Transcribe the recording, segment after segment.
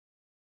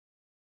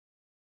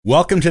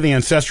Welcome to the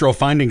Ancestral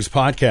Findings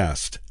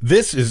Podcast.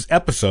 This is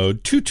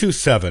episode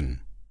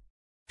 227.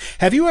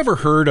 Have you ever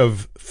heard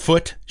of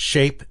foot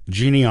shape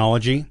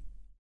genealogy?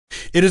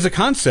 It is a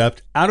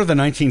concept out of the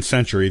 19th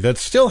century that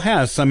still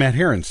has some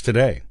adherents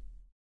today.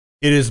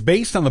 It is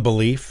based on the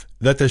belief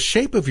that the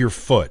shape of your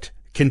foot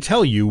can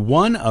tell you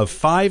one of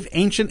 5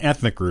 ancient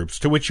ethnic groups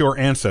to which your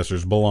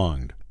ancestors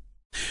belonged.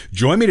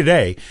 Join me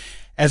today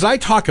as I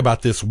talk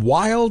about this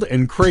wild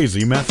and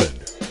crazy method.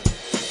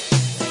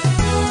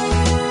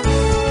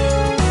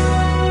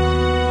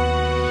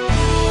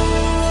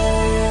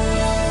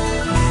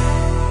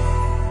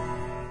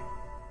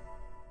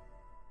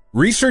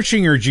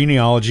 Researching your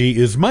genealogy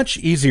is much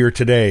easier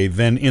today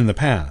than in the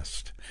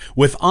past.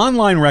 With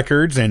online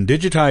records and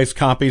digitized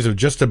copies of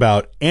just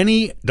about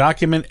any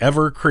document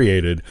ever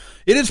created,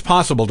 it is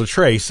possible to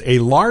trace a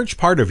large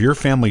part of your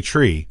family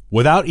tree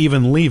without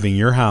even leaving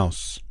your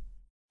house.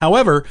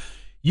 However,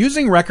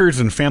 using records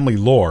and family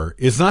lore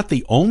is not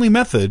the only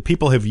method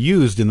people have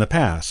used in the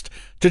past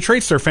to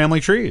trace their family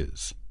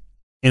trees.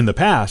 In the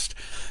past,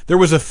 there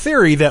was a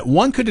theory that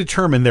one could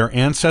determine their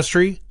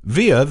ancestry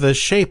via the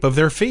shape of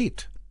their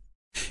feet.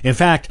 In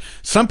fact,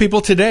 some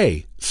people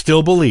today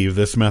still believe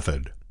this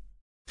method.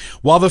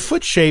 While the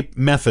foot shape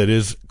method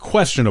is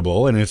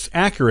questionable in its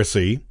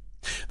accuracy,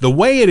 the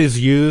way it is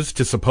used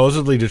to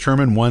supposedly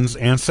determine one's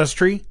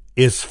ancestry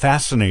is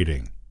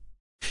fascinating.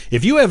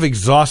 If you have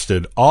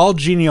exhausted all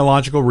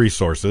genealogical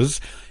resources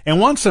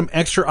and want some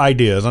extra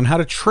ideas on how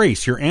to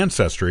trace your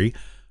ancestry,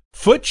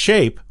 foot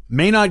shape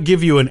may not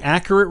give you an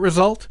accurate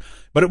result,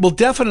 but it will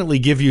definitely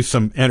give you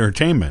some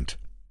entertainment.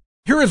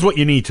 Here is what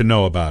you need to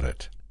know about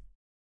it.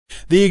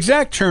 The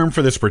exact term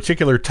for this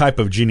particular type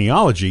of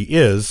genealogy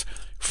is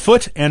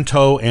foot and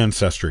toe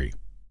ancestry.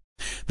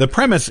 The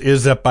premise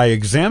is that by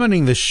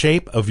examining the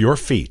shape of your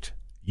feet,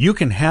 you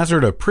can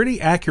hazard a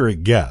pretty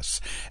accurate guess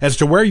as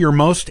to where your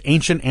most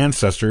ancient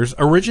ancestors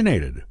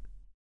originated.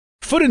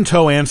 Foot and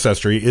toe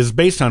ancestry is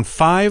based on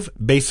 5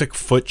 basic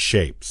foot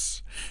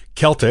shapes: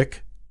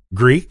 Celtic,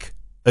 Greek,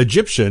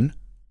 Egyptian,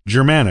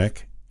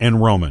 Germanic,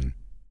 and Roman.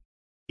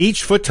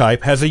 Each foot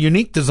type has a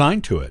unique design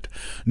to it,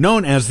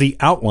 known as the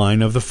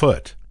outline of the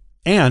foot,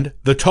 and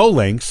the toe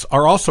lengths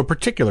are also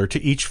particular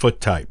to each foot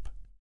type.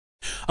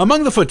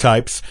 Among the foot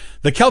types,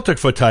 the Celtic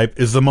foot type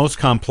is the most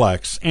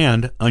complex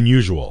and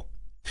unusual.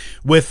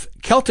 With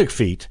Celtic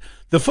feet,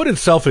 the foot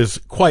itself is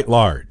quite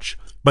large,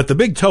 but the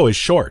big toe is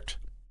short.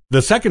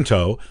 The second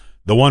toe,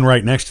 the one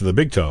right next to the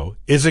big toe,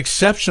 is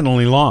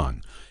exceptionally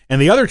long, and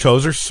the other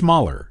toes are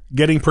smaller,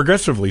 getting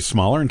progressively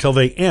smaller until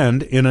they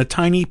end in a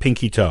tiny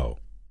pinky toe.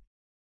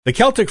 The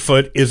Celtic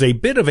foot is a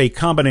bit of a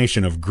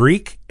combination of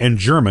Greek and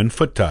German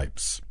foot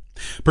types,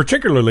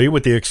 particularly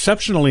with the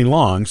exceptionally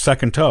long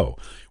second toe,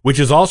 which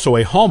is also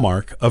a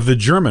hallmark of the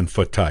German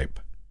foot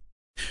type.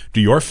 Do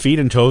your feet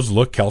and toes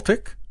look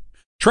Celtic?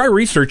 Try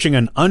researching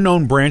an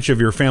unknown branch of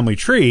your family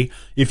tree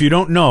if you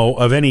don't know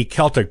of any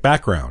Celtic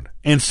background,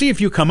 and see if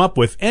you come up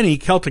with any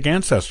Celtic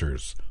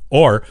ancestors.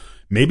 Or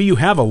maybe you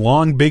have a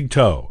long big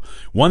toe,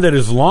 one that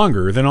is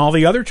longer than all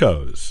the other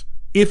toes.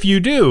 If you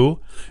do,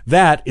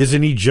 that is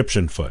an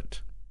Egyptian foot.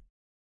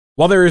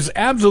 While there is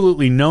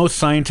absolutely no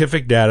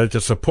scientific data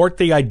to support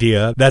the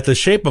idea that the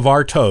shape of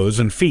our toes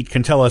and feet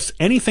can tell us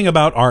anything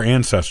about our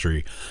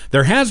ancestry,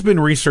 there has been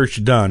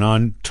research done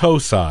on toe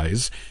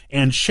size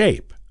and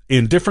shape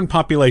in different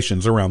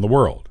populations around the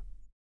world.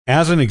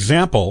 As an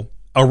example,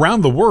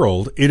 around the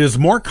world, it is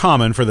more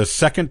common for the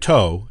second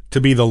toe to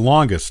be the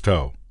longest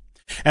toe,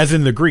 as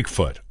in the Greek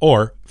foot,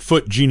 or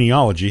foot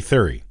genealogy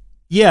theory.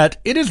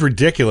 Yet, it is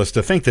ridiculous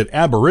to think that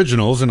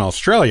Aboriginals in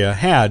Australia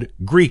had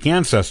Greek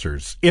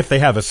ancestors if they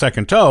have a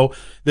second toe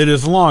that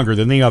is longer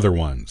than the other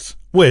ones,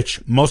 which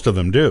most of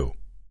them do.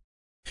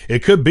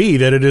 It could be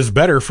that it is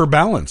better for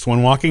balance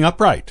when walking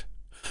upright.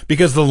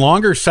 Because the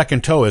longer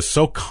second toe is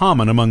so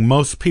common among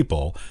most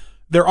people,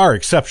 there are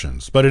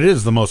exceptions, but it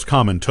is the most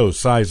common toe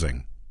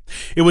sizing.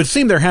 It would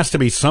seem there has to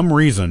be some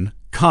reason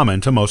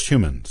common to most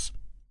humans.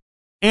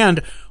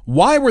 And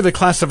why were the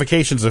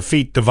classifications of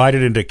feet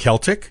divided into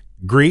Celtic,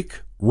 Greek,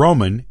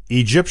 Roman,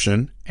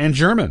 Egyptian, and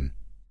German?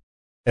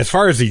 As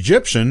far as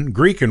Egyptian,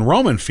 Greek, and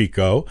Roman feet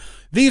go,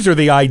 these are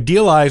the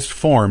idealized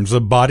forms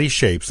of body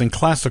shapes in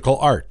classical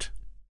art.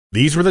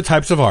 These were the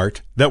types of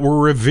art that were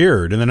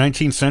revered in the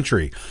 19th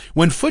century,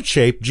 when foot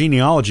shape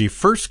genealogy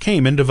first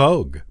came into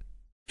vogue.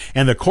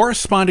 And the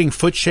corresponding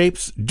foot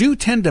shapes do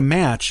tend to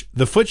match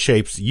the foot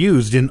shapes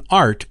used in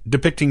art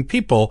depicting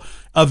people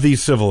of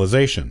these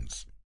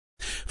civilizations.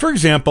 For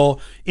example,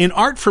 in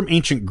art from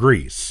ancient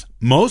Greece,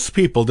 most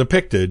people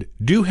depicted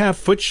do have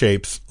foot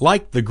shapes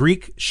like the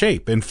Greek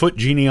shape in foot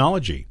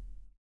genealogy.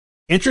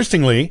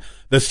 Interestingly,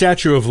 the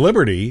Statue of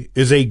Liberty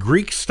is a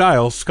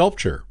Greek-style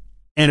sculpture,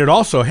 and it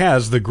also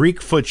has the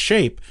Greek foot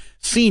shape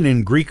seen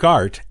in Greek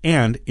art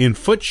and in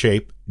foot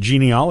shape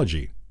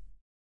genealogy.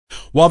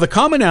 While the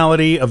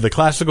commonality of the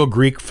classical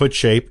Greek foot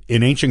shape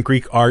in ancient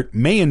Greek art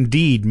may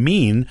indeed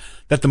mean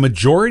that the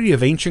majority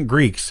of ancient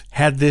Greeks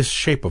had this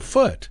shape of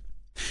foot,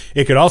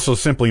 It could also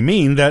simply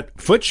mean that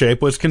foot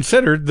shape was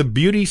considered the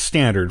beauty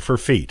standard for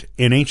feet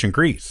in ancient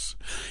Greece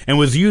and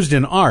was used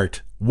in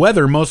art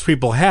whether most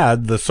people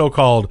had the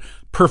so-called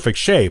perfect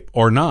shape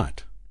or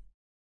not.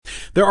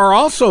 There are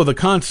also the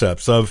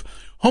concepts of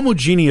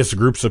homogeneous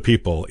groups of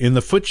people in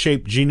the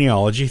foot-shaped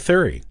genealogy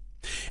theory,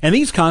 and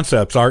these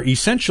concepts are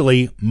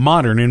essentially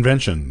modern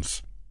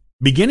inventions.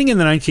 Beginning in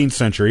the 19th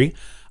century,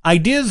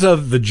 ideas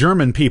of the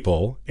German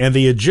people and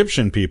the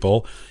Egyptian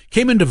people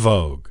came into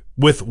vogue,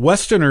 with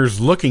Westerners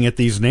looking at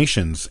these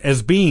nations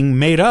as being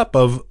made up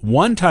of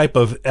one type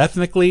of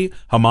ethnically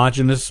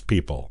homogeneous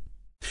people.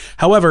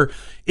 However,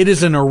 it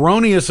is an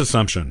erroneous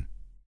assumption.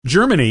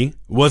 Germany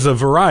was a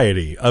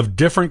variety of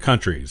different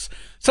countries,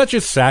 such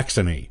as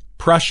Saxony,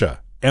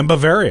 Prussia, and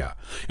Bavaria,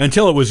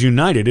 until it was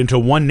united into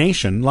one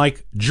nation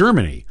like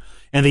Germany,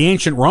 and the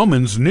ancient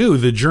Romans knew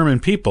the German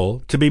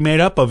people to be made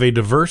up of a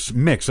diverse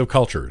mix of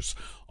cultures,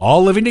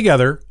 all living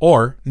together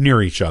or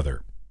near each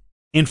other.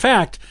 In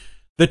fact,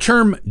 the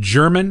term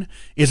German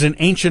is an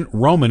ancient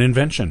Roman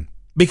invention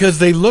because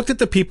they looked at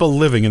the people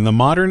living in the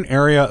modern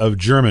area of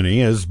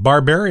Germany as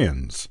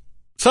barbarians.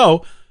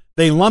 So,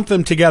 they lumped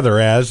them together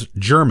as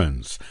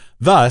Germans,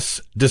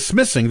 thus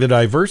dismissing the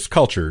diverse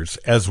cultures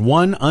as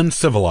one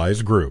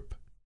uncivilized group.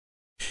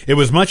 It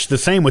was much the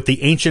same with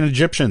the ancient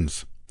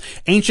Egyptians.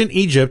 Ancient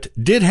Egypt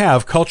did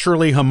have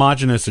culturally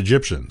homogeneous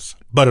Egyptians,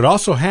 but it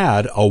also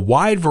had a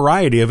wide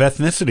variety of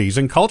ethnicities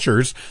and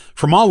cultures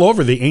from all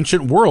over the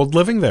ancient world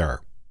living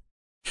there.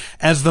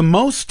 As the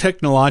most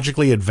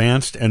technologically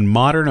advanced and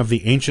modern of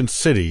the ancient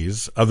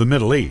cities of the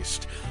Middle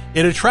East,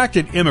 it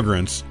attracted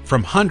immigrants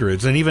from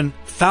hundreds and even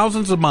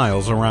thousands of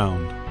miles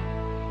around.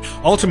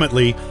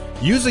 Ultimately,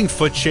 using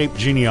foot-shaped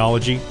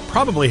genealogy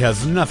probably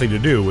has nothing to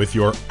do with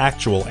your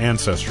actual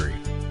ancestry.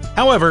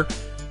 However,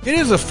 it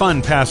is a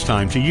fun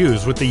pastime to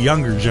use with the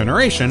younger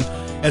generation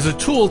as a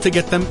tool to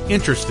get them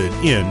interested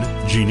in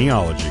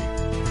genealogy.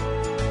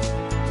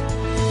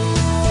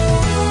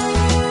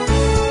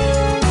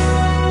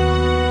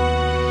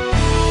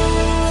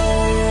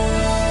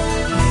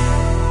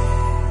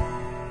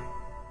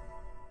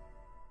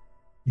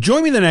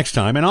 Join me the next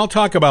time and I'll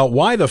talk about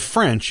why the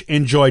French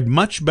enjoyed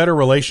much better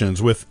relations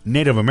with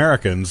Native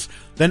Americans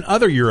than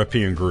other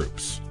European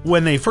groups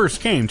when they first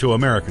came to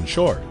American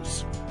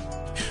shores.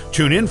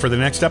 Tune in for the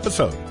next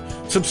episode.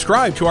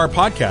 Subscribe to our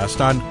podcast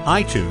on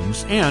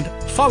iTunes and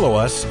follow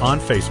us on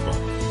Facebook.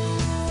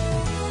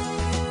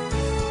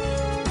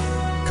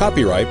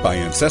 Copyright by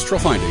Ancestral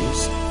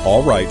Findings,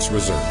 all rights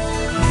reserved.